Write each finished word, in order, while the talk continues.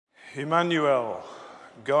Immanuel,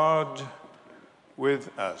 God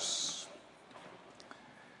with us.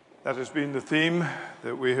 That has been the theme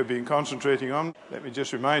that we have been concentrating on. Let me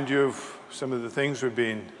just remind you of some of the things we've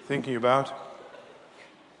been thinking about.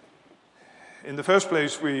 In the first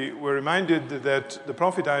place, we were reminded that the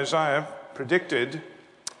prophet Isaiah predicted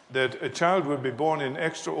that a child would be born in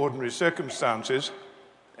extraordinary circumstances,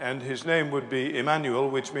 and his name would be Immanuel,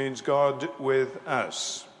 which means God with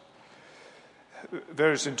us.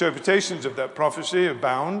 Various interpretations of that prophecy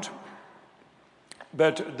abound,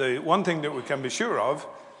 but the one thing that we can be sure of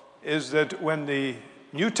is that when the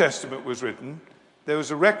New Testament was written, there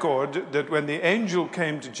was a record that when the angel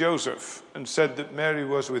came to Joseph and said that Mary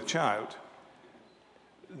was with child,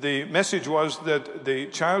 the message was that the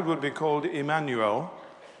child would be called Immanuel,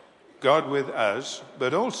 God with us,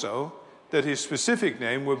 but also that his specific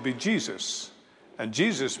name would be Jesus. And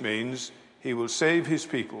Jesus means he will save his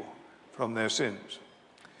people from their sins.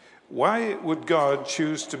 Why would God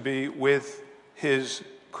choose to be with his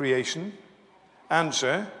creation?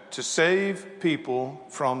 Answer: to save people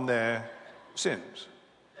from their sins.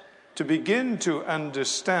 To begin to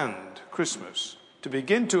understand Christmas, to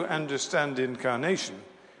begin to understand incarnation,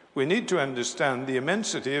 we need to understand the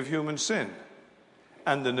immensity of human sin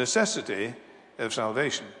and the necessity of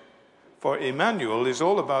salvation. For Immanuel is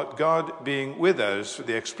all about God being with us for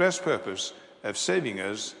the express purpose of saving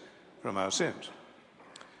us from our sins.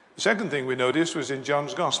 The second thing we noticed was in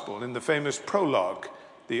John's Gospel, in the famous prologue,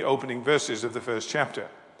 the opening verses of the first chapter.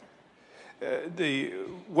 The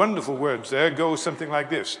wonderful words there go something like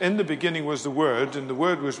this: in the beginning was the Word, and the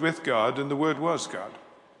Word was with God, and the Word was God.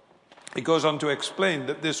 It goes on to explain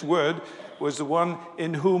that this Word was the one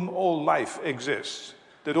in whom all life exists,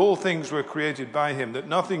 that all things were created by him, that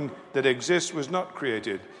nothing that exists was not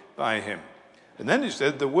created by him. And then it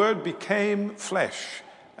said, the Word became flesh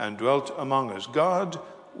and dwelt among us, God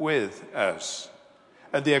with us.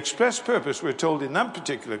 And the express purpose, we're told in that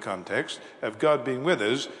particular context, of God being with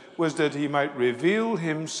us, was that he might reveal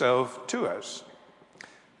himself to us.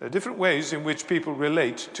 There are different ways in which people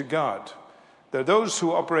relate to God. There are those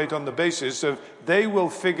who operate on the basis of they will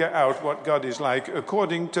figure out what God is like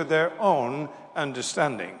according to their own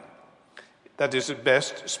understanding. That is at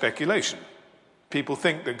best speculation. People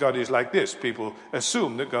think that God is like this. People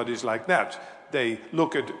assume that God is like that. They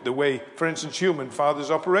look at the way, for instance, human fathers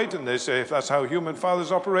operate, and they say if that's how human fathers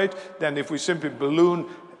operate, then if we simply balloon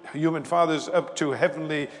human fathers up to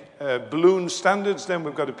heavenly balloon standards, then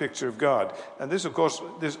we've got a picture of God. And this, of course,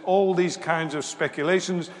 there's all these kinds of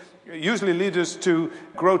speculations usually lead us to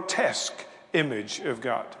grotesque image of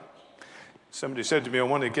God. Somebody said to me on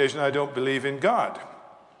one occasion, I don't believe in God.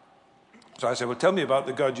 So I said, well, tell me about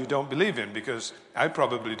the God you don't believe in, because I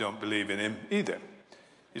probably don't believe in him either.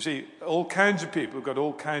 You see, all kinds of people have got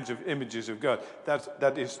all kinds of images of God.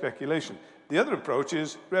 That is speculation. The other approach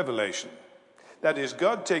is revelation. That is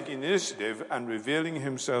God taking initiative and revealing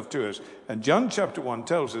himself to us. And John chapter 1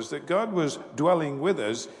 tells us that God was dwelling with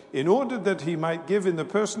us in order that he might give in the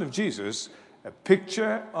person of Jesus a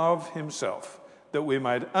picture of himself, that we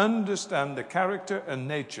might understand the character and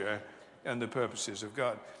nature and the purposes of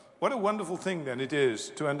God. What a wonderful thing then it is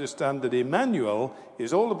to understand that Immanuel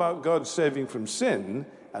is all about God saving from sin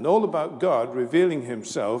and all about God revealing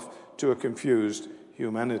himself to a confused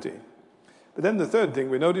humanity. But then the third thing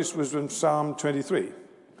we noticed was from Psalm 23. You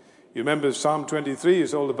remember Psalm 23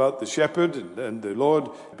 is all about the shepherd and the Lord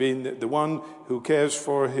being the one who cares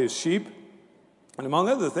for his sheep. And among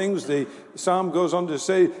other things, the psalm goes on to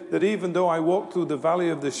say that even though I walk through the valley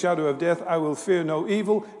of the shadow of death, I will fear no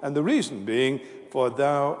evil, and the reason being, for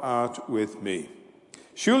thou art with me.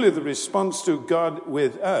 Surely the response to God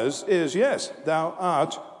with us is, yes, thou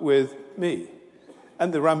art with me.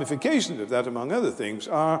 And the ramifications of that, among other things,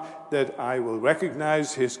 are that I will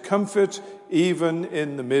recognize his comfort even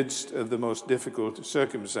in the midst of the most difficult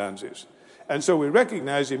circumstances. And so we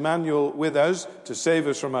recognize Immanuel with us to save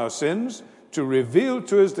us from our sins, to reveal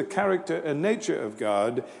to us the character and nature of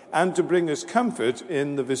God, and to bring us comfort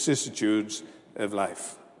in the vicissitudes of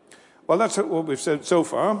life. Well, that's what we've said so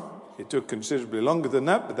far. It took considerably longer than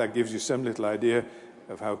that, but that gives you some little idea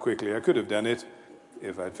of how quickly I could have done it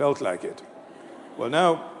if I'd felt like it. Well,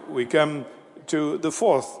 now we come to the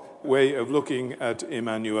fourth way of looking at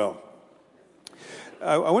Immanuel.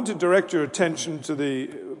 I want to direct your attention to the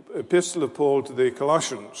epistle of Paul to the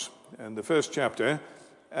Colossians and the first chapter.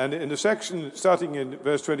 And in the section starting in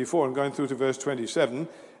verse 24 and going through to verse 27,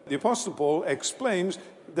 the Apostle Paul explains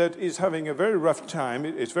that he's having a very rough time.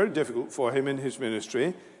 It's very difficult for him in his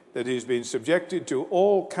ministry, that he's been subjected to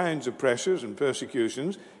all kinds of pressures and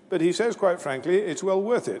persecutions. But he says, quite frankly, it's well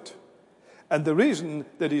worth it. And the reason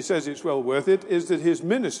that he says it's well worth it is that his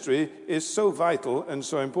ministry is so vital and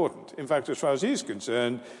so important. In fact, as far as he's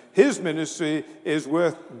concerned, his ministry is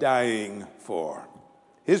worth dying for.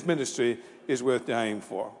 His ministry is worth dying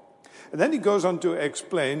for. And then he goes on to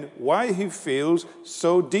explain why he feels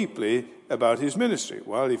so deeply about his ministry,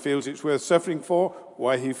 why he feels it's worth suffering for,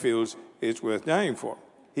 why he feels it's worth dying for.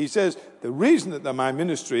 He says, the reason that my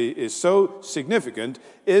ministry is so significant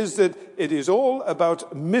is that it is all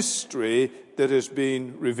about mystery that has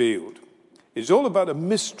been revealed. It's all about a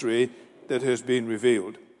mystery that has been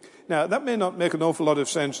revealed. Now, that may not make an awful lot of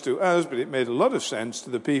sense to us, but it made a lot of sense to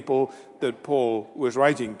the people that Paul was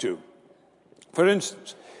writing to. For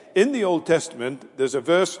instance, in the Old Testament, there's a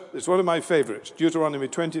verse that's one of my favorites, Deuteronomy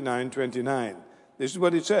 29:29. This is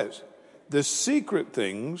what it says. The secret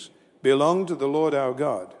things belong to the Lord our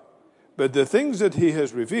God, but the things that he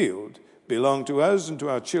has revealed belong to us and to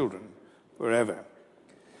our children forever.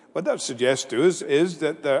 What that suggests to us is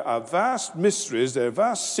that there are vast mysteries, there are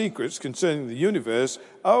vast secrets concerning the universe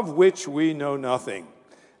of which we know nothing.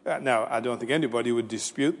 Now, I don't think anybody would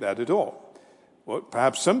dispute that at all. What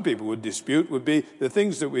perhaps some people would dispute would be the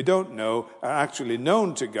things that we don't know are actually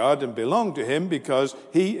known to God and belong to him because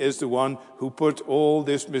he is the one who put all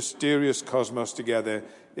this mysterious cosmos together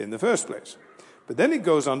in the first place. But then it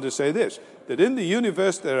goes on to say this, that in the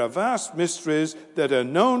universe there are vast mysteries that are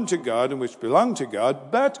known to God and which belong to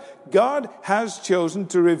God, but God has chosen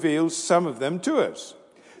to reveal some of them to us.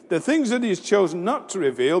 The things that he's chosen not to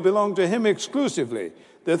reveal belong to him exclusively.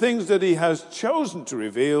 The things that he has chosen to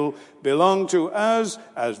reveal belong to us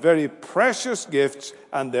as very precious gifts,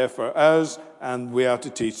 and they're for us, and we are to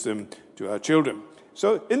teach them to our children.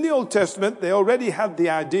 So in the Old Testament, they already had the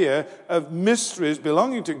idea of mysteries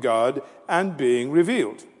belonging to God and being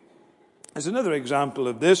revealed. There's another example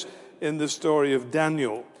of this in the story of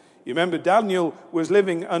Daniel. You remember Daniel was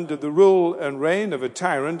living under the rule and reign of a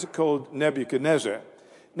tyrant called Nebuchadnezzar.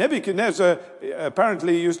 Nebuchadnezzar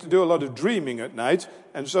apparently used to do a lot of dreaming at night,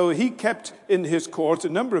 and so he kept in his court a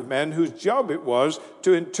number of men whose job it was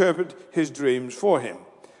to interpret his dreams for him.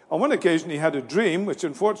 On one occasion he had a dream, which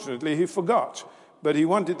unfortunately he forgot, but he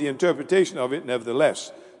wanted the interpretation of it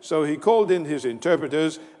nevertheless. So he called in his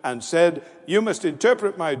interpreters and said, you must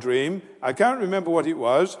interpret my dream. I can't remember what it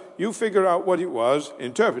was. You figure out what it was,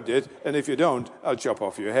 interpret it, and if you don't, I'll chop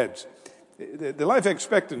off your heads. The life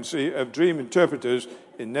expectancy of dream interpreters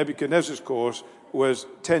in Nebuchadnezzar's course was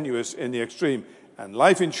tenuous in the extreme, and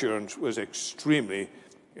life insurance was extremely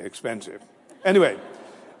expensive. Anyway,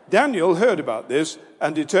 Daniel heard about this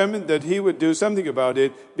and determined that he would do something about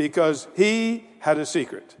it because he had a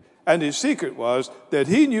secret. And his secret was that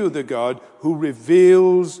he knew the God who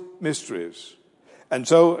reveals mysteries. And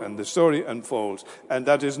the story unfolds. And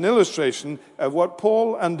that is an illustration of what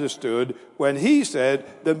Paul understood when he said,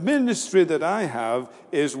 the ministry that I have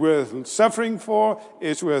is worth suffering for,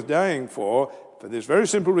 it's worth dying for this very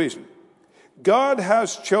simple reason. God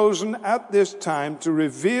has chosen at this time to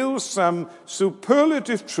reveal some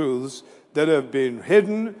superlative truths that have been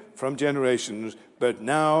hidden from generations, but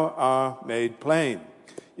now are made plain.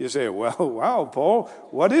 You say, well, wow, Paul,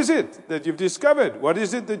 what is it that you've discovered? What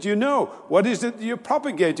is it that you know? What is it that you're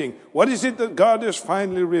propagating? What is it that God has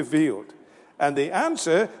finally revealed? And the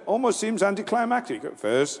answer almost seems anticlimactic at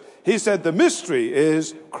first. He said, the mystery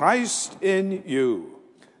is Christ in you,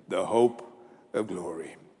 the hope of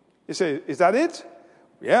glory. You say, is that it?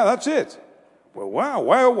 Yeah, that's it. Well, wow,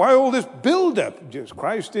 why all this build-up? Just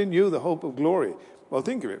Christ in you, the hope of glory. Well,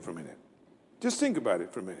 think of it for a minute. Just think about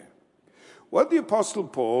it for a minute. What the Apostle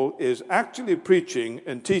Paul is actually preaching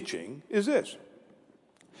and teaching is this: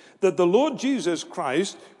 that the Lord Jesus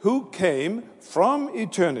Christ, who came from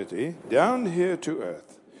eternity down here to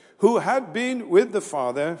earth, who had been with the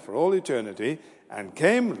Father for all eternity, and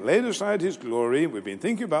came, laid aside his glory, we've been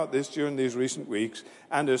thinking about this during these recent weeks,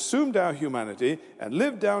 and assumed our humanity and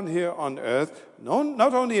lived down here on earth,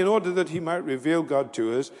 not only in order that he might reveal God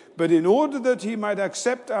to us, but in order that he might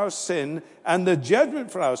accept our sin and the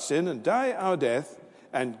judgment for our sin and die our death,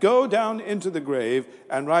 and go down into the grave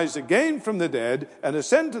and rise again from the dead and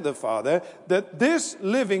ascend to the Father, that this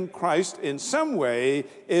living Christ in some way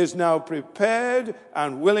is now prepared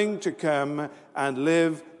and willing to come and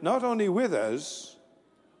live not only with us,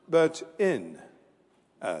 but in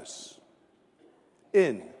us.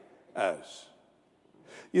 In us.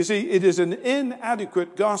 You see, it is an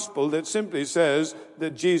inadequate gospel that simply says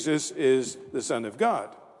that Jesus is the Son of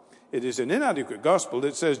God. It is an inadequate gospel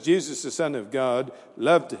that says Jesus, the Son of God,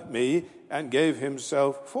 loved me and gave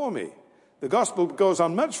himself for me. The gospel goes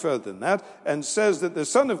on much further than that and says that the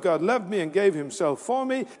Son of God loved me and gave himself for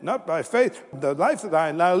me, not by faith. The life that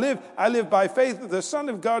I now live, I live by faith of the Son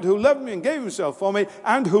of God who loved me and gave himself for me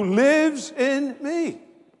and who lives in me.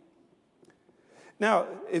 Now,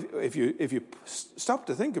 if you stop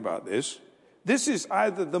to think about this, this is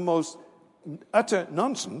either the most utter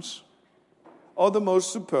nonsense or the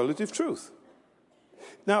most superlative truth.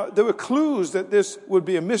 Now, there were clues that this would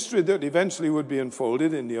be a mystery that eventually would be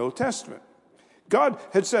unfolded in the Old Testament. God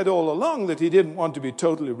had said all along that he didn't want to be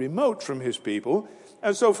totally remote from his people.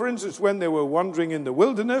 And so, for instance, when they were wandering in the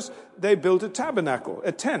wilderness, they built a tabernacle,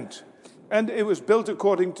 a tent. And it was built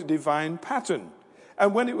according to divine pattern.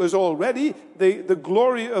 And when it was all ready, the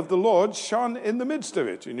glory of the Lord shone in the midst of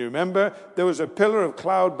it. And you remember, there was a pillar of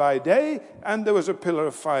cloud by day, and there was a pillar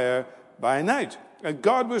of fire by night. And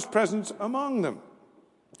God was present among them.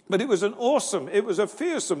 But it was a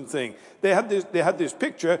fearsome thing. They had this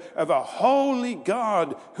picture of a holy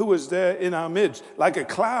God who was there in our midst, like a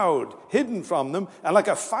cloud hidden from them, and like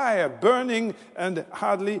a fire burning and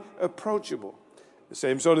hardly approachable. The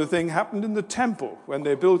same sort of thing happened in the temple when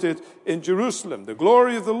they built it in Jerusalem. The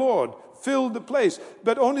glory of the Lord filled the place,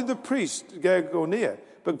 but only the priests dared go near.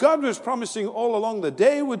 But God was promising all along the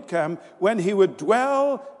day would come when he would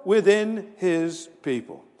dwell within his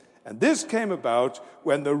people. And this came about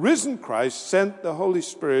when the risen Christ sent the Holy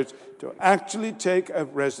Spirit to actually take up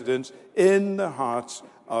residence in the hearts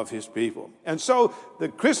of his people. And so the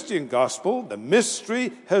Christian gospel, the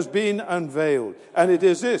mystery, has been unveiled. And it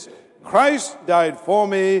is this: Christ died for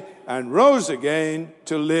me and rose again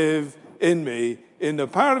to live in me in the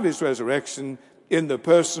power of his resurrection in the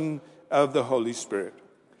person of the Holy Spirit.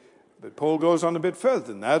 But Paul goes on a bit further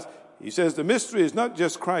than that. He says the mystery is not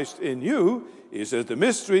just Christ in you. He says the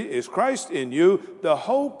mystery is Christ in you, the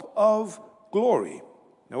hope of glory.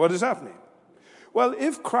 Now, what does that mean? Well,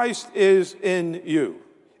 if Christ is in you,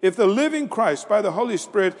 if the living Christ by the Holy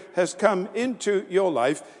Spirit has come into your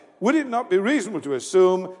life, would it not be reasonable to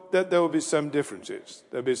assume that there will be some differences?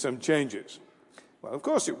 There'll be some changes. Well, of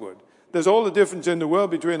course it would. There's all the difference in the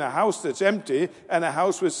world between a house that's empty and a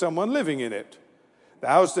house with someone living in it. The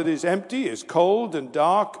house that is empty is cold and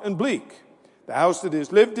dark and bleak. The house that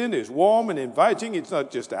is lived in is warm and inviting. It's not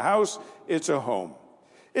just a house, it's a home.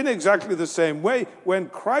 In exactly the same way, when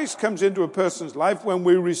Christ comes into a person's life, when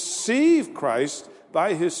we receive Christ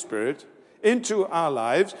by his Spirit into our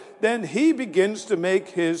lives, then he begins to make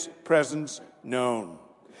his presence known.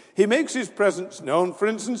 He makes his presence known, for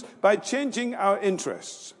instance, by changing our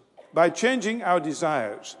interests, by changing our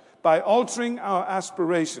desires, by altering our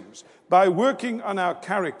aspirations, by working on our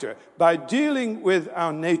character, by dealing with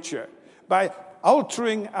our nature, by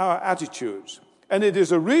altering our attitudes. And it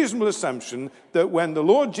is a reasonable assumption that when the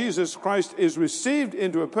Lord Jesus Christ is received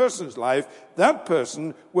into a person's life, that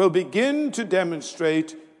person will begin to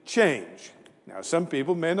demonstrate change. Now, some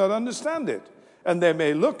people may not understand it. And they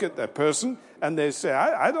may look at that person and they say,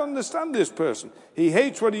 I don't understand this person. He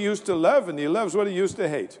hates what he used to love and he loves what he used to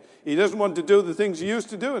hate. He doesn't want to do the things he used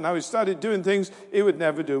to do, and now he started doing things he would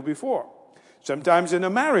never do before. Sometimes in a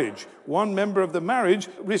marriage, one member of the marriage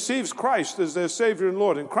receives Christ as their Savior and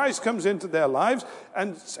Lord, and Christ comes into their lives,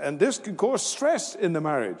 and this can cause stress in the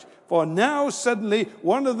marriage. For now, suddenly,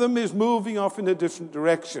 one of them is moving off in a different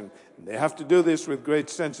direction. And they have to do this with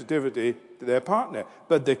great sensitivity to their partner.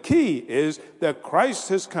 But the key is that Christ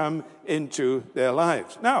has come into their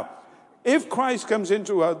lives. Now, if Christ comes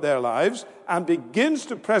into their lives and begins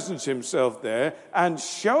to presence himself there and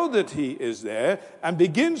show that he is there and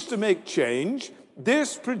begins to make change,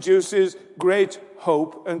 this produces great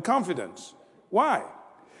hope and confidence. Why?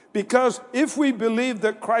 Because if we believe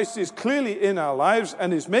that Christ is clearly in our lives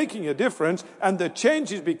and is making a difference and the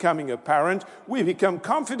change is becoming apparent, we become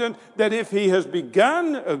confident that if he has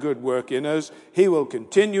begun a good work in us, he will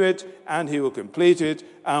continue it and he will complete it,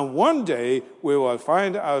 and one day we will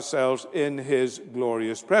find ourselves in his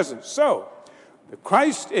glorious presence. So, the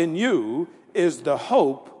Christ in you is the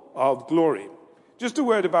hope of glory. Just a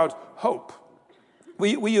word about hope.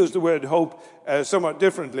 We use the word hope somewhat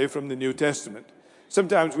differently from the New Testament.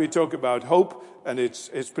 Sometimes we talk about hope, and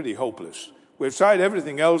it's pretty hopeless. We've tried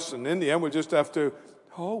everything else, and in the end, we'll just have to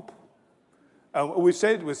hope. We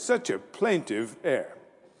say it with such a plaintive air.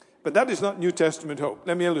 But that is not New Testament hope.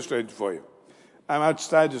 Let me illustrate it for you. I'm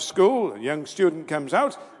outside of school. A young student comes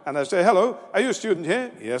out, and I say, hello, are you a student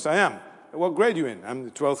here? Yes, I am. What grade are you in? I'm in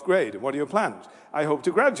the 12th grade. And what are your plans? I hope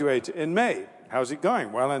to graduate in May. How's it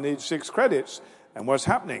going? Well, I need 6 credits. And what's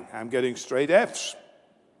happening? I'm getting straight Fs.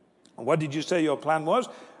 What did you say your plan was?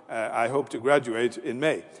 I hope to graduate in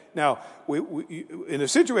May. Now, in a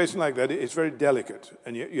situation like that, it's very delicate,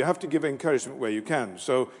 and you have to give encouragement where you can.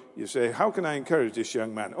 So you say, how can I encourage this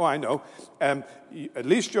young man? Oh, I know. At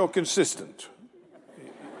least you're consistent.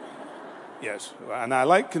 Yes, and I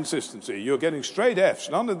like consistency. You're getting straight Fs,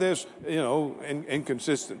 none of this,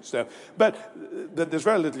 inconsistent stuff. But there's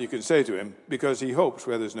very little you can say to him because he hopes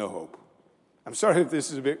where there's no hope. I'm sorry if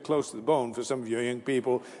this is a bit close to the bone for some of you young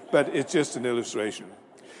people, but it's just an illustration.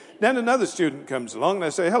 Then another student comes along and I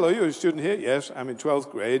say, hello, you're a student here? Yes, I'm in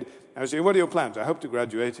 12th grade. I say, what are your plans? I hope to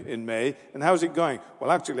graduate in May. And how's it going?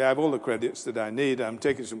 Well, actually, I have all the credits that I need. I'm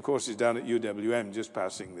taking some courses down at UWM, just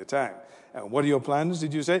passing the time. And what are your plans,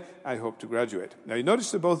 did you say? I hope to graduate. Now, you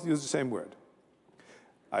notice they both use the same word.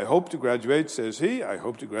 I hope to graduate, says he. I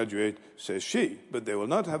hope to graduate, says she. But they will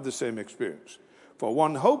not have the same experience. For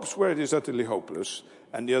one hopes where it is utterly hopeless,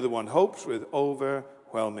 and the other one hopes with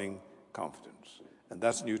overwhelming confidence. And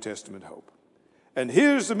that's New Testament hope. And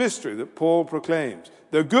here's the mystery that Paul proclaims.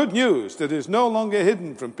 The good news that is no longer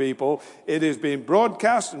hidden from people. It is being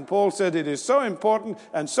broadcast, and Paul said it is so important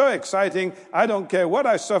and so exciting. I don't care what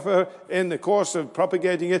I suffer in the course of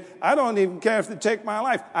propagating it. I don't even care if they take my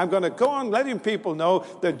life. I'm going to go on letting people know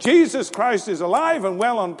that Jesus Christ is alive and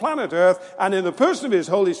well on planet Earth, and in the person of his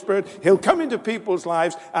Holy Spirit, he'll come into people's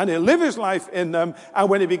lives and he'll live his life in them. And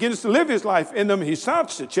when he begins to live his life in them, he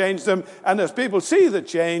starts to change them. And as people see the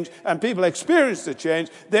change and people experience the change,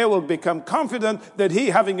 they will become confident that he,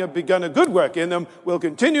 having begun a good work in them, will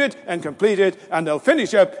continue it and complete it, and they'll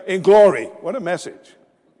finish up in glory. What a message.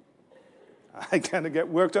 I kind of get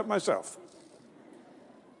worked up myself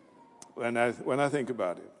when I think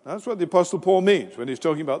about it. That's what the Apostle Paul means when he's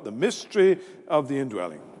talking about the mystery of the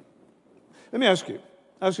indwelling. Let me ask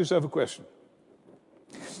yourself a question.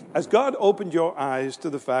 Has God opened your eyes to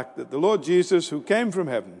the fact that the Lord Jesus, who came from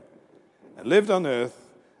heaven and lived on earth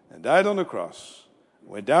and died on the cross,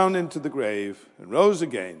 went down into the grave and rose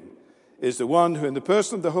again, is the one who in the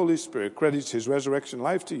person of the Holy Spirit credits his resurrection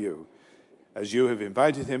life to you, as you have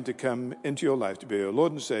invited him to come into your life to be your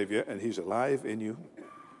Lord and Savior, and he's alive in you?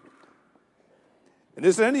 And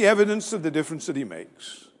is there any evidence of the difference that he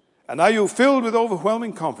makes? And are you filled with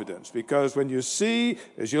overwhelming confidence? Because when you see,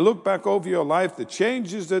 as you look back over your life, the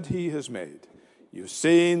changes that he has made, you've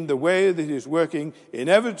seen the way that he is working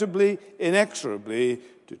inevitably, inexorably,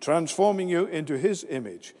 to transforming you into his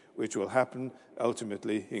image, which will happen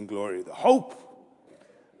ultimately in glory. The hope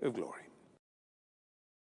of glory.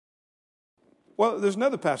 Well, there's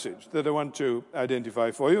another passage that I want to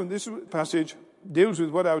identify for you, and this passage deals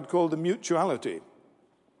with what I would call the mutuality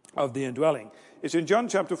of the indwelling. It's in John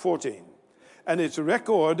chapter 14, and it's a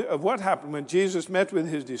record of what happened when Jesus met with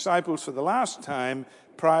his disciples for the last time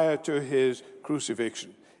prior to his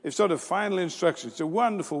crucifixion. It's sort of final instructions. It's a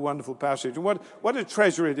wonderful, wonderful passage. And what a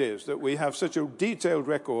treasure it is that we have such a detailed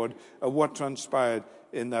record of what transpired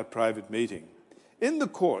in that private meeting. In the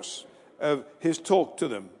course of his talk to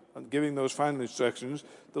them, and giving those final instructions,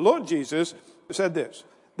 the Lord Jesus said this,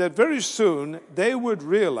 that very soon they would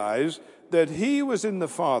realize that he was in the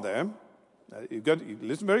Father. You've got to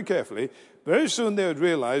listen very carefully. Very soon they would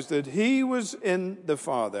realize that he was in the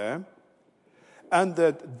Father, and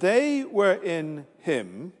that they were in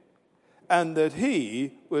him, and that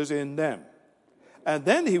he was in them. And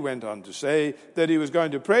then he went on to say that he was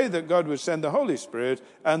going to pray that God would send the Holy Spirit,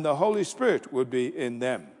 and the Holy Spirit would be in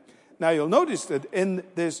them. Now you'll notice that in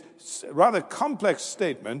this rather complex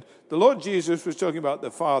statement, the Lord Jesus was talking about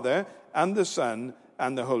the Father and the Son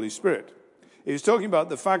and the Holy Spirit. He was talking about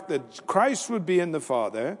the fact that Christ would be in the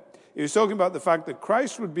Father. He was talking about the fact that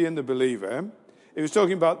Christ would be in the believer. He was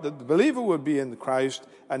talking about that the believer would be in Christ,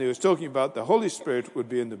 and he was talking about the Holy Spirit would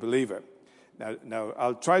be in the believer. Now,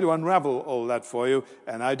 I'll try to unravel all that for you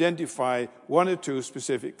and identify one or two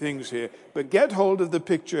specific things here, but get hold of the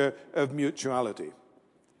picture of mutuality.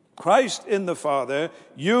 Christ in the Father,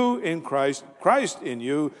 you in Christ, Christ in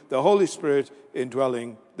you, the Holy Spirit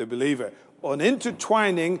indwelling the believer. An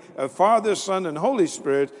intertwining of Father, Son, and Holy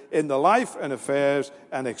Spirit in the life and affairs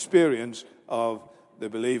and experience of the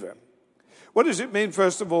believer. What does it mean,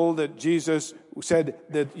 first of all, that Jesus said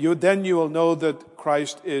that you will know that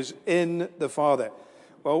Christ is in the Father?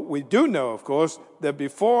 Well, we do know, of course, that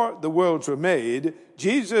before the worlds were made,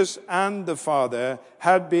 Jesus and the Father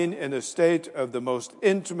had been in a state of the most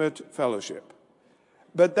intimate fellowship.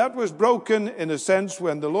 But that was broken in a sense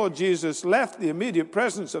when the Lord Jesus left the immediate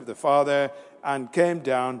presence of the Father and came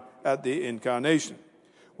down at the incarnation.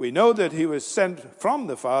 We know that he was sent from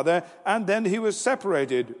the Father, and then he was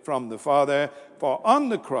separated from the Father. For on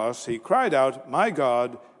the cross he cried out, my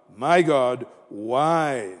God,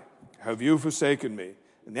 why have you forsaken me?"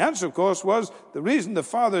 And the answer, of course, was the reason the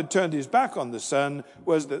Father had turned his back on the Son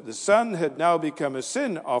was that the Son had now become a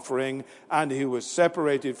sin offering, and he was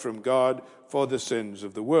separated from God for the sins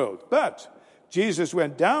of the world. But Jesus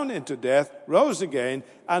went down into death, rose again,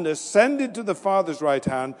 and ascended to the Father's right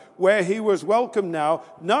hand, where he was welcomed now,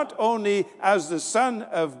 not only as the Son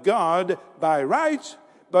of God by right,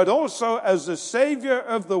 but also as the Savior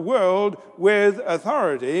of the world with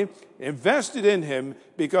authority invested in him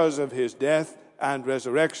because of his death and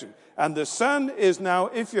resurrection. And the Son is now,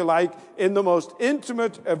 if you like, in the most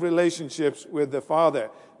intimate of relationships with the Father.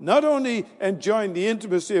 Not only enjoying the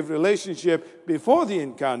intimacy of relationship before the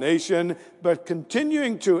incarnation, but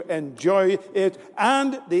continuing to enjoy it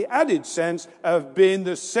and the added sense of being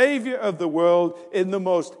the Savior of the world in the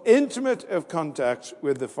most intimate of contacts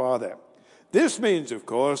with the Father. This means, of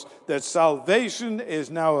course, that salvation is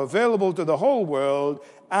now available to the whole world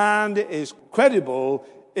and is credible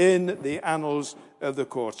in the annals of the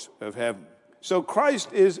courts of heaven. So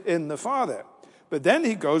Christ is in the Father. But then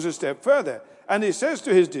he goes a step further, and he says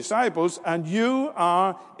to his disciples, "And you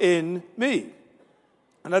are in me."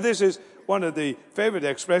 And now this is one of the favorite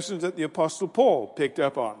expressions that the Apostle Paul picked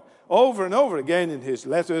up on. Over and over again in his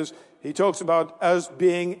letters, he talks about us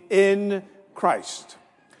being in Christ.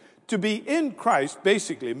 To be in Christ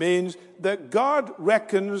basically means that God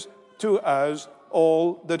reckons to us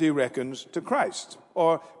all that he reckons to Christ.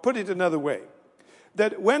 Or put it another way,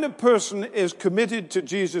 that when a person is committed to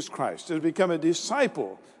Jesus Christ, has become a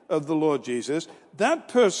disciple of the Lord Jesus, that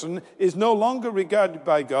person is no longer regarded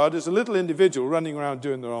by God as a little individual running around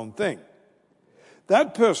doing their own thing.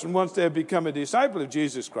 That person, once they have become a disciple of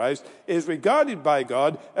Jesus Christ, is regarded by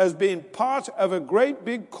God as being part of a great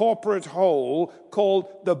big corporate whole called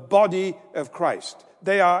the body of Christ.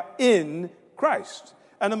 They are in Christ.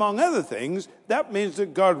 And among other things, that means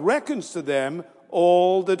that God reckons to them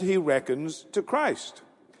all that he reckons to Christ.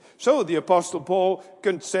 So the Apostle Paul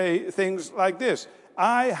can say things like this: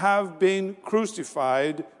 I have been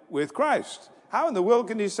crucified with Christ. How in the world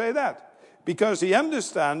can he say that? Because he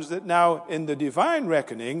understands that now in the divine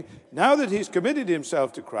reckoning, now that he's committed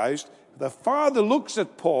himself to Christ, the Father looks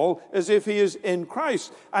at Paul as if he is in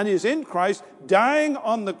Christ, and is in Christ dying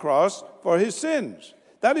on the cross for his sins.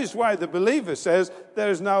 That is why the believer says there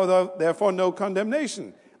is now therefore no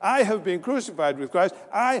condemnation. I have been crucified with Christ.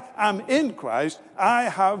 I am in Christ. I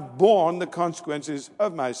have borne the consequences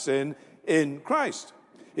of my sin in Christ.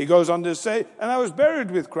 He goes on to say, and I was buried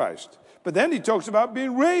with Christ. But then he talks about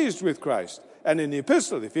being raised with Christ. And in the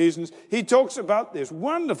epistle of Ephesians, he talks about this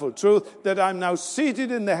wonderful truth that I'm now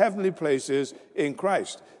seated in the heavenly places in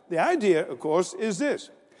Christ. The idea, of course, is this,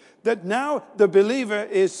 that now the believer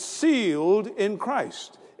is sealed in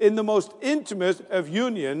Christ, in the most intimate of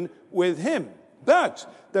union with him.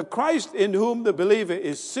 But the Christ in whom the believer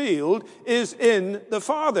is sealed is in the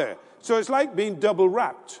Father. So it's like being double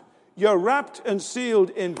wrapped. You're wrapped and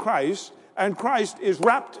sealed in Christ, and Christ is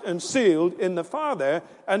wrapped and sealed in the Father,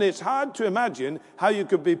 and it's hard to imagine how you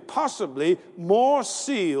could be possibly more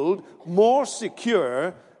sealed, more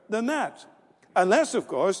secure than that. Unless, of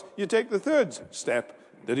course, you take the third step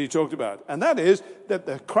that he talked about, and that is that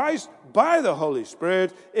the Christ, by the Holy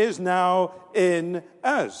Spirit, is now in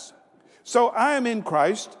us. So I am in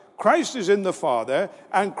Christ, Christ is in the Father,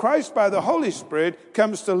 and Christ by the Holy Spirit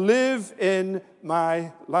comes to live in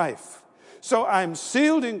my life. So I'm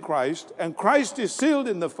sealed in Christ, and Christ is sealed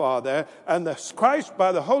in the Father, and the Christ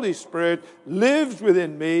by the Holy Spirit lives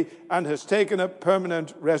within me and has taken up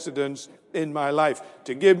permanent residence in my life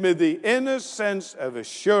to give me the inner sense of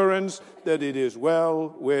assurance that it is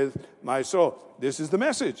well with my soul. This is the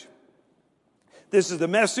message. This is the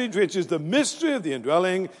message which is the mystery of the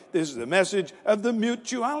indwelling. This is the message of the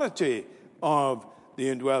mutuality of the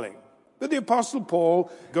indwelling. But the Apostle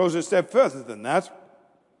Paul goes a step further than that.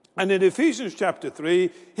 And in Ephesians chapter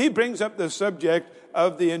 3, he brings up the subject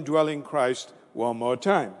of the indwelling Christ one more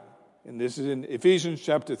time. And this is in Ephesians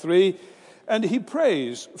chapter 3. And he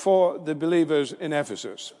prays for the believers in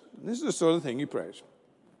Ephesus. This is the sort of thing he prays.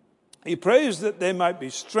 He prays that they might be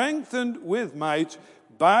strengthened with might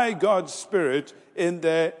by God's Spirit in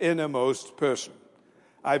their innermost person.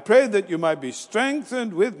 I pray that you might be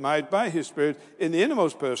strengthened with might by his Spirit in the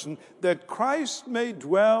innermost person, that Christ may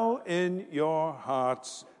dwell in your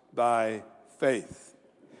hearts by faith.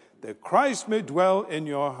 That Christ may dwell in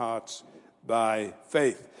your hearts by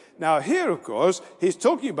faith. Now here, of course, he's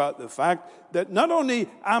talking about the fact that not only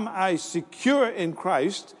am I secure in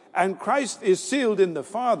Christ, and Christ is sealed in the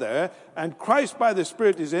Father, and Christ by the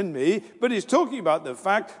Spirit is in me, but he's talking about the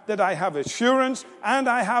fact that I have assurance and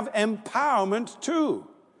I have empowerment too.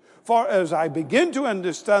 For as I begin to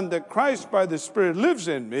understand that Christ by the Spirit lives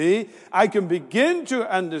in me, I can begin to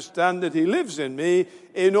understand that he lives in me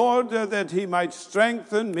in order that he might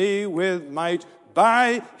strengthen me with might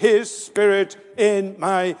by his Spirit in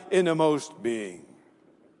my innermost being.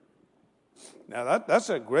 Now that's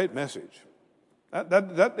a great message.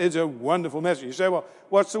 That is a wonderful message. You say, well,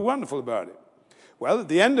 what's so wonderful about it? Well, at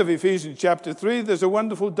the end of Ephesians chapter 3, there's a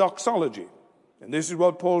wonderful doxology. And this is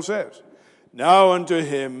what Paul says. Now unto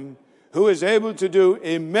him who is able to do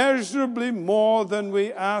immeasurably more than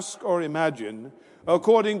we ask or imagine,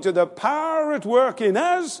 according to the power at work in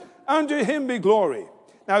us, unto him be glory.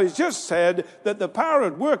 Now he's just said that the power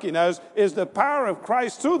at work in us is the power of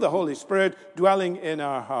Christ through the Holy Spirit dwelling in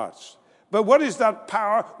our hearts. But what is that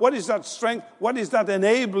power? What is that strength? What is that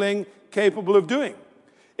enabling capable of doing?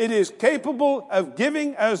 It is capable of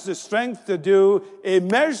giving us the strength to do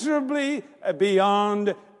immeasurably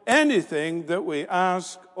beyond anything that we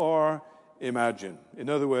ask or imagine. In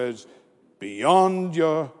other words, beyond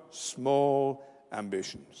your small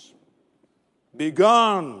ambitions.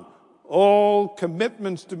 Begone all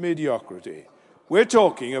commitments to mediocrity. We're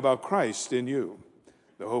talking about Christ in you,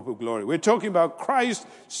 the hope of glory. We're talking about Christ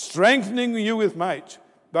strengthening you with might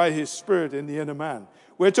by his Spirit in the inner man.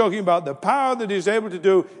 We're talking about the power that is able to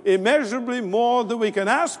do immeasurably more than we can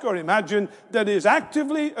ask or imagine, that is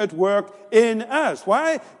actively at work in us.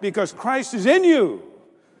 Why? Because Christ is in you,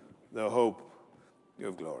 the hope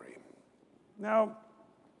of glory. Now,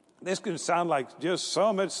 this can sound like just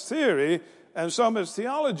so much theory and so much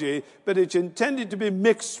theology, but it's intended to be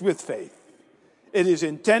mixed with faith. It is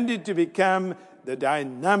intended to become the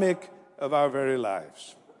dynamic of our very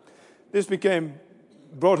lives. This became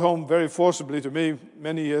brought home very forcibly to me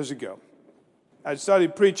many years ago. I'd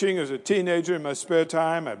started preaching as a teenager in my spare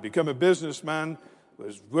time. I'd become a businessman,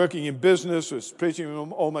 was working in business, was preaching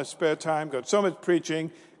in all my spare time, got so much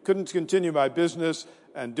preaching, couldn't continue my business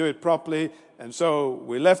and do it properly, and so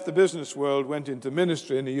we left the business world, went into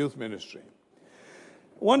ministry, in the youth ministry.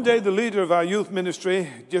 One day, the leader of our youth ministry,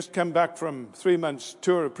 just come back from 3 months'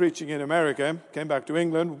 tour of preaching in America, came back to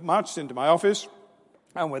England, marched into my office,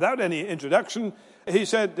 and without any introduction, he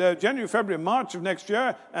said, January, February, March of next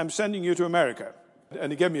year, I'm sending you to America.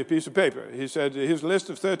 And he gave me a piece of paper. He said, here's a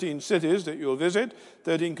list of 13 cities that you'll visit,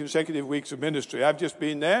 13 consecutive weeks of ministry. I've just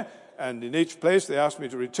been there, and in each place they asked me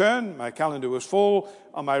to return. My calendar was full.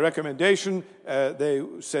 On my recommendation, they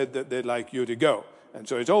said that they'd like you to go. And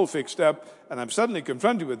so it's all fixed up, and I'm suddenly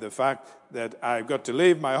confronted with the fact that I've got to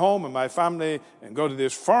leave my home and my family and go to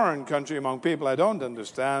this foreign country among people I don't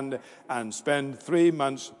understand and spend 3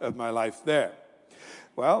 months of my life there.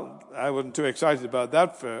 Well, I wasn't too excited about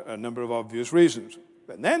that for a number of obvious reasons.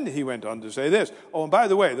 But then he went on to say this. Oh, and by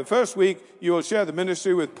the way, the first week you will share the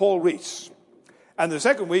ministry with Paul Rees. And the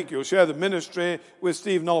second week you'll share the ministry with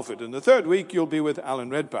Steve Nolford. And the third week you'll be with Alan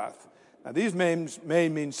Redpath. Now, these names may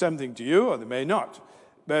mean something to you, or they may not.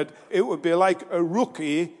 But it would be like a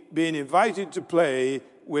rookie being invited to play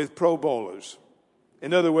with pro bowlers.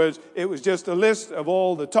 In other words, it was just a list of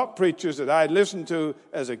all the top preachers that I'd listened to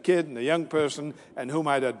as a kid and a young person and whom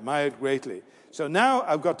I'd admired greatly. So now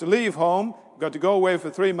I've got to leave home, got to go away for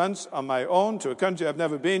 3 months on my own to a country I've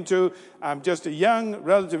never been to. I'm just a young,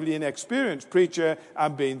 relatively inexperienced preacher.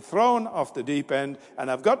 I'm being thrown off the deep end, and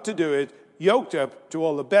I've got to do it yoked up to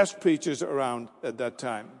all the best preachers around at that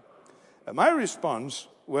time. And my response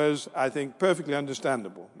was, I think, perfectly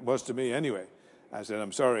understandable. It was to me anyway. I said,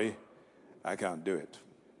 I'm sorry, I can't do it.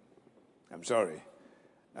 I'm sorry,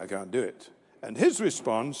 I can't do it. And his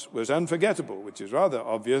response was unforgettable, which is rather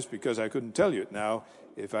obvious because I couldn't tell you it now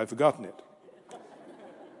if I'd forgotten it.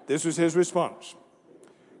 This was his response.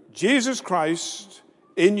 Jesus Christ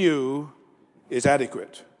in you is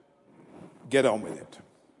adequate. Get on with it.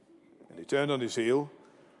 And he turned on his heel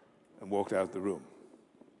and walked out of the room.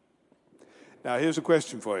 Now, here's a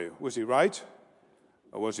question for you. Was he right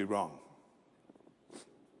or was he wrong?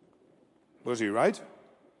 Was he right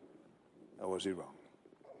or was he wrong?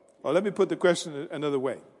 Well, let me put the question another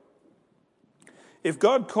way. If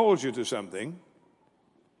God calls you to something,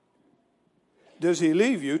 does he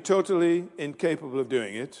leave you totally incapable of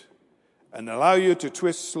doing it and allow you to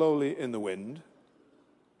twist slowly in the wind?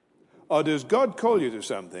 Or does God call you to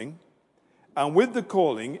something and with the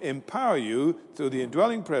calling empower you through the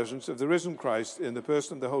indwelling presence of the risen Christ in the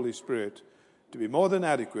person of the Holy Spirit to be more than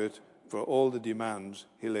adequate for all the demands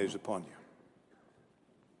he lays upon you?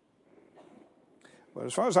 Well,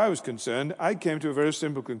 as far as I was concerned, I came to a very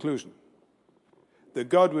simple conclusion. That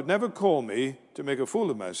God would never call me to make a fool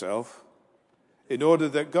of myself in order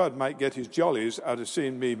that God might get his jollies out of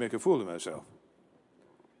seeing me make a fool of myself.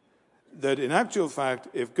 that in actual fact,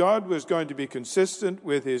 if God was going to be consistent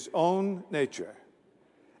with his own nature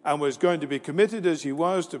and was going to be committed as he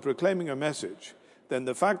was to proclaiming a message, then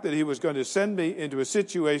the fact that he was going to send me into a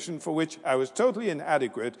situation for which I was totally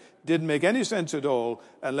inadequate didn't make any sense at all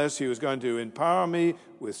unless he was going to empower me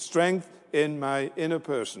with strength in my inner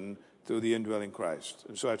person through the indwelling Christ.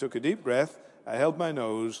 And so I took a deep breath, I held my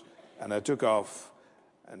nose, and I took off.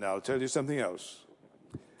 And I'll tell you something else.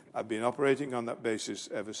 I've been operating on that basis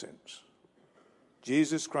ever since.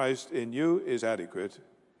 Jesus Christ in you is adequate.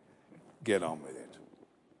 Get on with it.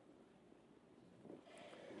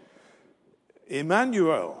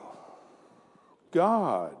 Immanuel,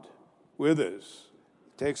 God with us,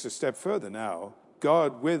 takes a step further now.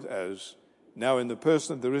 God with us, now in the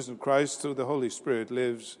person of the risen Christ through the Holy Spirit,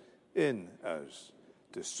 lives in us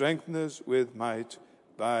to strengthen us with might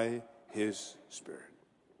by his Spirit.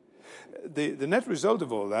 The net result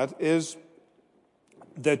of all that is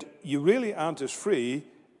that you really aren't as free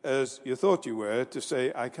as you thought you were to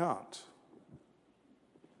say, I can't.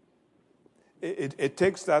 It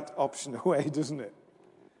takes that option away, doesn't it?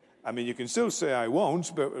 I mean, you can still say, I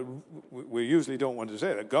won't, but we usually don't want to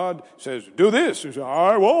say that. God says, do this. You say,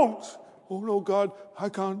 I won't. Oh, no, God, I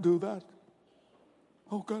can't do that.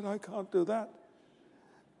 Oh, God, I can't do that.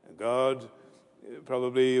 And God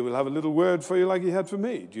probably will have a little word for you like he had for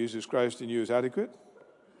me. Jesus Christ in you is adequate.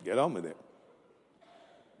 Get on with it.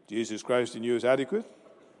 Jesus Christ in you is adequate.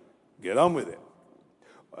 Get on with it.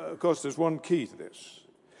 Of course, there's one key to this.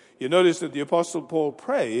 You notice that the Apostle Paul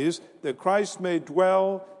prays that Christ may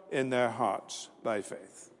dwell in their hearts by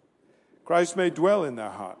faith. Christ may dwell in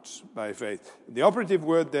their hearts by faith. The operative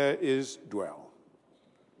word there is dwell.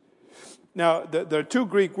 Now, there are two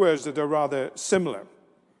Greek words that are rather similar.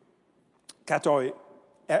 Katoi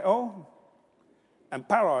eo and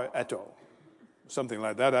paroi eto. Something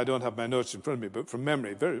like that. I don't have my notes in front of me, but from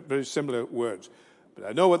memory, very, very similar words. But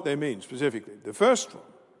I know what they mean specifically. The first one,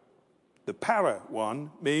 the para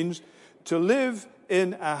one, means to live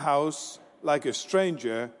in a house like a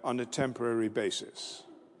stranger on a temporary basis.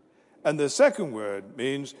 And the second word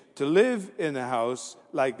means to live in a house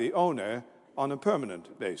like the owner on a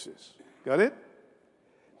permanent basis. Got it?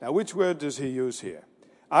 Now, which word does he use here?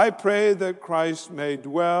 I pray that Christ may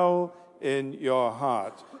dwell in your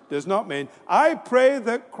heart. Does not mean, I pray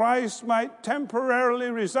that Christ might temporarily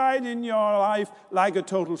reside in your life like a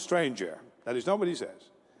total stranger. That is not what he says.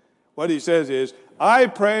 What he says is, I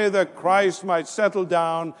pray that Christ might settle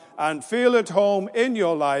down and feel at home in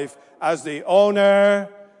your life as the owner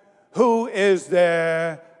who is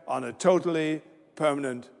there on a totally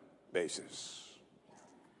permanent basis.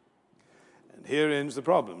 And herein the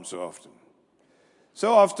problem so often.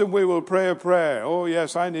 So often we will pray a prayer. Oh,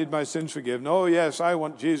 yes, I need my sins forgiven. Oh, yes, I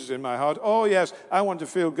want Jesus in my heart. Oh, yes, I want to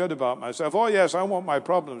feel good about myself. Oh, yes, I want my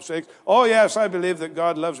problems fixed. Oh, yes, I believe that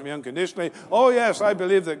God loves me unconditionally. Oh, yes, I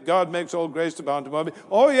believe that God makes all grace to abound to me.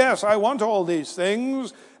 Oh, yes, I want all these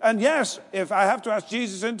things. And yes, if I have to ask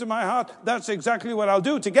Jesus into my heart, that's exactly what I'll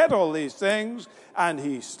do to get all these things. And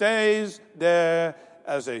he stays there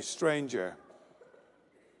as a stranger,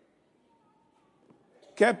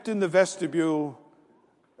 kept in the vestibule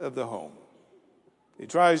of the home. He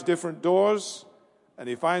tries different doors and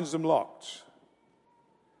he finds them locked.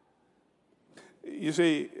 You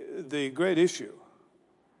see, the great issue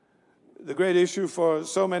for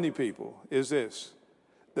so many people is this,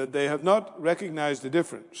 that they have not recognized the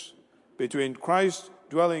difference between Christ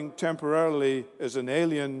dwelling temporarily as an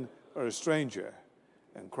alien or a stranger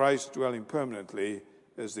and Christ dwelling permanently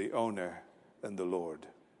as the owner and the Lord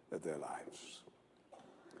of their lives.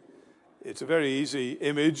 It's a very easy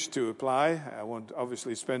image to apply. I won't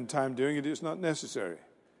obviously spend time doing it. It's not necessary.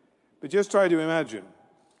 But just try to imagine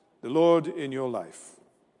the Lord in your life.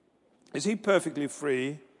 Is he perfectly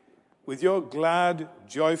free with your glad,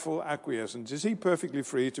 joyful acquiescence? Is he perfectly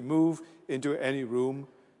free to move into any room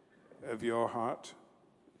of your heart?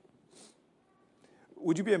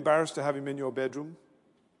 Would you be embarrassed to have him in your bedroom?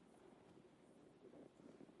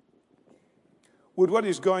 Would what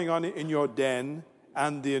is going on in your den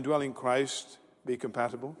and the indwelling Christ be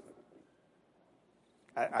compatible?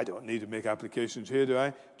 I don't need to make applications here, do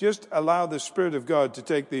I? Just allow the Spirit of God to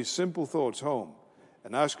take these simple thoughts home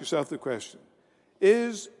and ask yourself the question,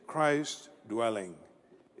 is Christ dwelling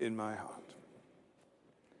in my heart?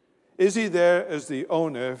 Is he there as the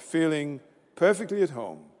owner, feeling perfectly at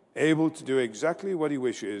home, able to do exactly what he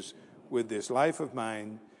wishes with this life of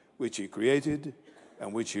mine, which he created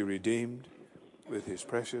and which he redeemed with his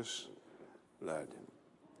precious blood?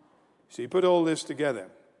 So you put all this together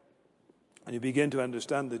and you begin to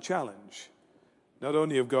understand the challenge, not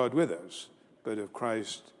only of God with us, but of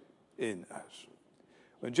Christ in us.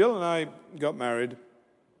 When Jill and I got married,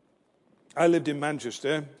 I lived in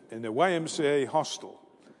Manchester in the YMCA hostel,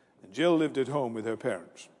 and Jill lived at home with her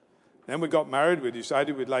parents. Then we got married. We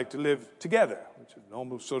decided we'd like to live together, which is a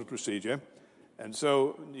normal sort of procedure. And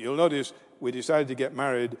so you'll notice we decided to get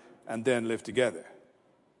married and then live together.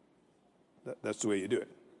 That's the way you do it.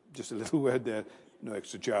 Just a little word there, no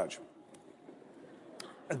extra charge.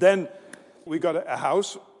 And then we got a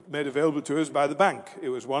house made available to us by the bank. It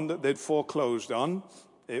was one that they'd foreclosed on.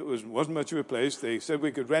 It wasn't much of a place. They said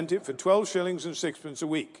we could rent it for 12 shillings and sixpence a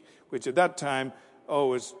week, which at that time,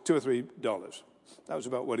 was $2 or $3. That was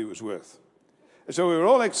about what it was worth. And so we were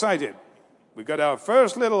all excited. We got our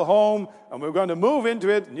first little home, and we were going to move into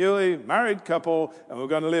it, newly married couple, and we were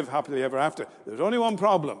going to live happily ever after. There was only one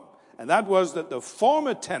problem, and that was that the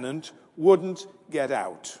former tenant wouldn't get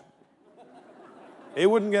out. He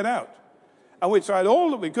wouldn't get out. And we tried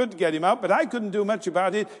all that we could to get him out, but I couldn't do much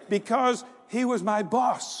about it because he was my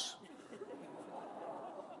boss.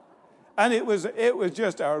 And it was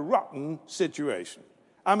just a rotten situation.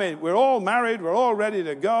 I mean, we're all married, we're all ready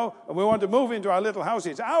to go, and we want to move into our little house.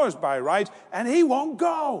 It's ours by right, and he won't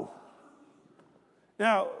go.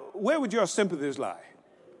 Now, where would your sympathies lie?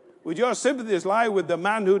 Would your sympathies lie with the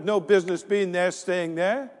man who'd no business being there, staying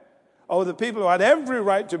there? Or the people who had every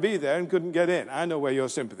right to be there and couldn't get in? I know where your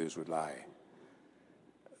sympathies would lie.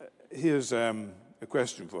 Here's a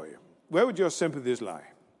question for you. Where would your sympathies lie?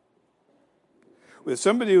 With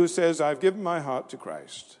somebody who says, I've given my heart to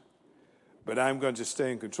Christ, but I'm going to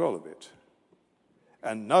stay in control of it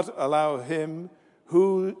and not allow him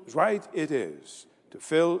whose right it is to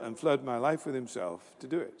fill and flood my life with himself to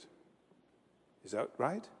do it. Is that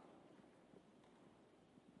right?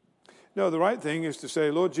 No, the right thing is to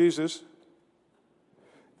say, Lord Jesus,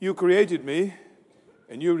 you created me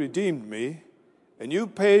and you redeemed me and you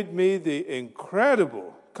paid me the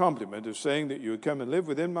incredible compliment of saying that you would come and live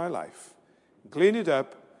within my life and clean it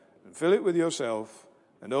up and fill it with yourself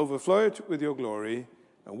and overflow it with your glory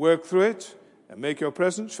and work through it and make your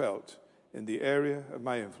presence felt in the area of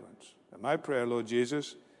my influence. And my prayer, Lord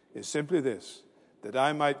Jesus, is simply this, that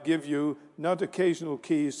I might give you not occasional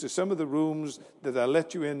keys to some of the rooms that I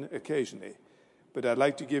let you in occasionally, but I'd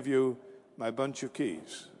like to give you my bunch of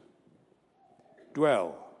keys.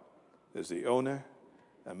 Dwell as the owner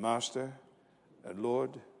and master and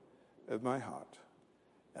Lord of my heart,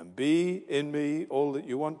 and be in me all that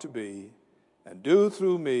you want to be, and do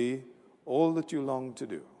through me all that you long to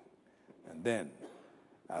do. And then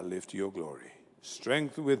I'll live to your glory,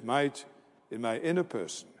 strengthened with might in my inner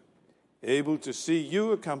person, able to see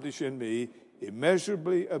you accomplish in me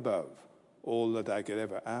immeasurably above all that I could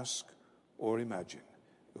ever ask or imagine,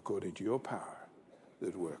 according to your power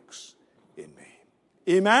that works in me.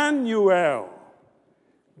 Immanuel,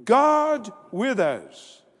 God with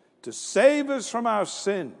us, to save us from our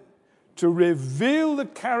sin, to reveal the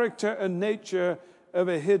character and nature of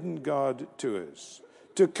a hidden God to us,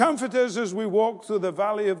 to comfort us as we walk through the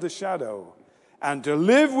valley of the shadow, and to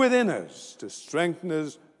live within us, to strengthen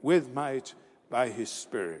us with might by his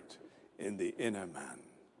Spirit in the inner man.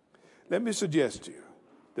 Let me suggest to you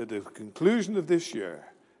that at the conclusion of this year,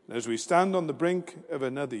 and as we stand on the brink of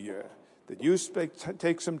another year, that you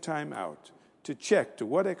take some time out to check to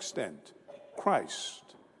what extent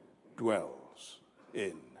Christ dwells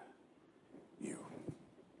in you.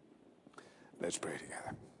 Let's pray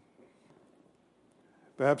together.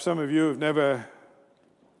 Perhaps some of you have never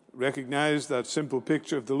recognized that simple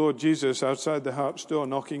picture of the Lord Jesus outside the heart's door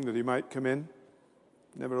knocking that he might come in.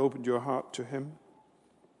 Never opened your heart to him.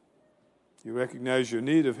 You recognize your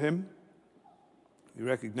need of him. You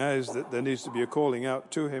recognize that there needs to be a calling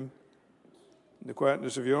out to him. In the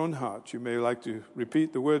quietness of your own heart, you may like to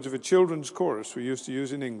repeat the words of a children's chorus we used to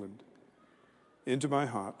use in England. Into my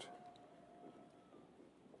heart.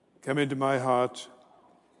 Come into my heart.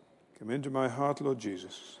 Come into my heart, Lord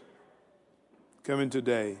Jesus. Come in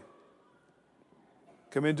today.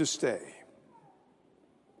 Come in to stay.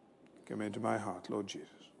 Come into my heart, Lord Jesus.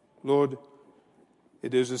 Lord,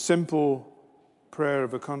 it is a simple prayer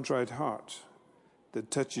of a contrite heart that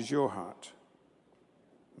touches your heart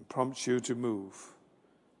and prompts you to move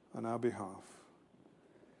on our behalf.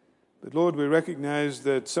 But Lord, we recognize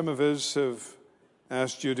that some of us have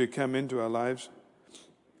asked you to come into our lives,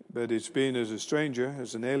 but it's been as a stranger,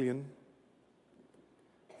 as an alien.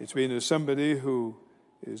 It's been as somebody who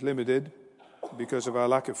is limited because of our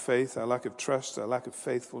lack of faith, our lack of trust, our lack of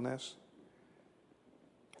faithfulness.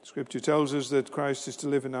 Scripture tells us that Christ is to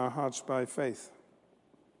live in our hearts by faith.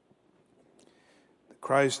 That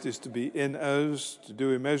Christ is to be in us, to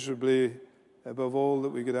do immeasurably above all that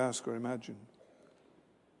we could ask or imagine.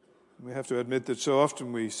 And we have to admit that so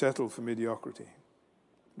often we settle for mediocrity.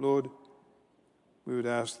 Lord, we would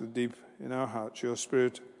ask that deep in our hearts your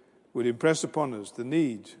Spirit would impress upon us the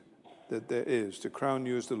need that there is to crown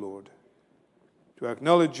you as the Lord, to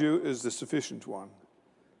acknowledge you as the sufficient one,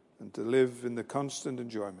 and to live in the constant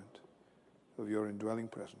enjoyment of your indwelling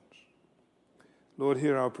presence. Lord,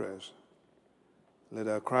 hear our prayers. Let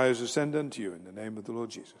our cries ascend unto you in the name of the Lord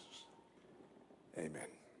Jesus.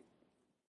 Amen.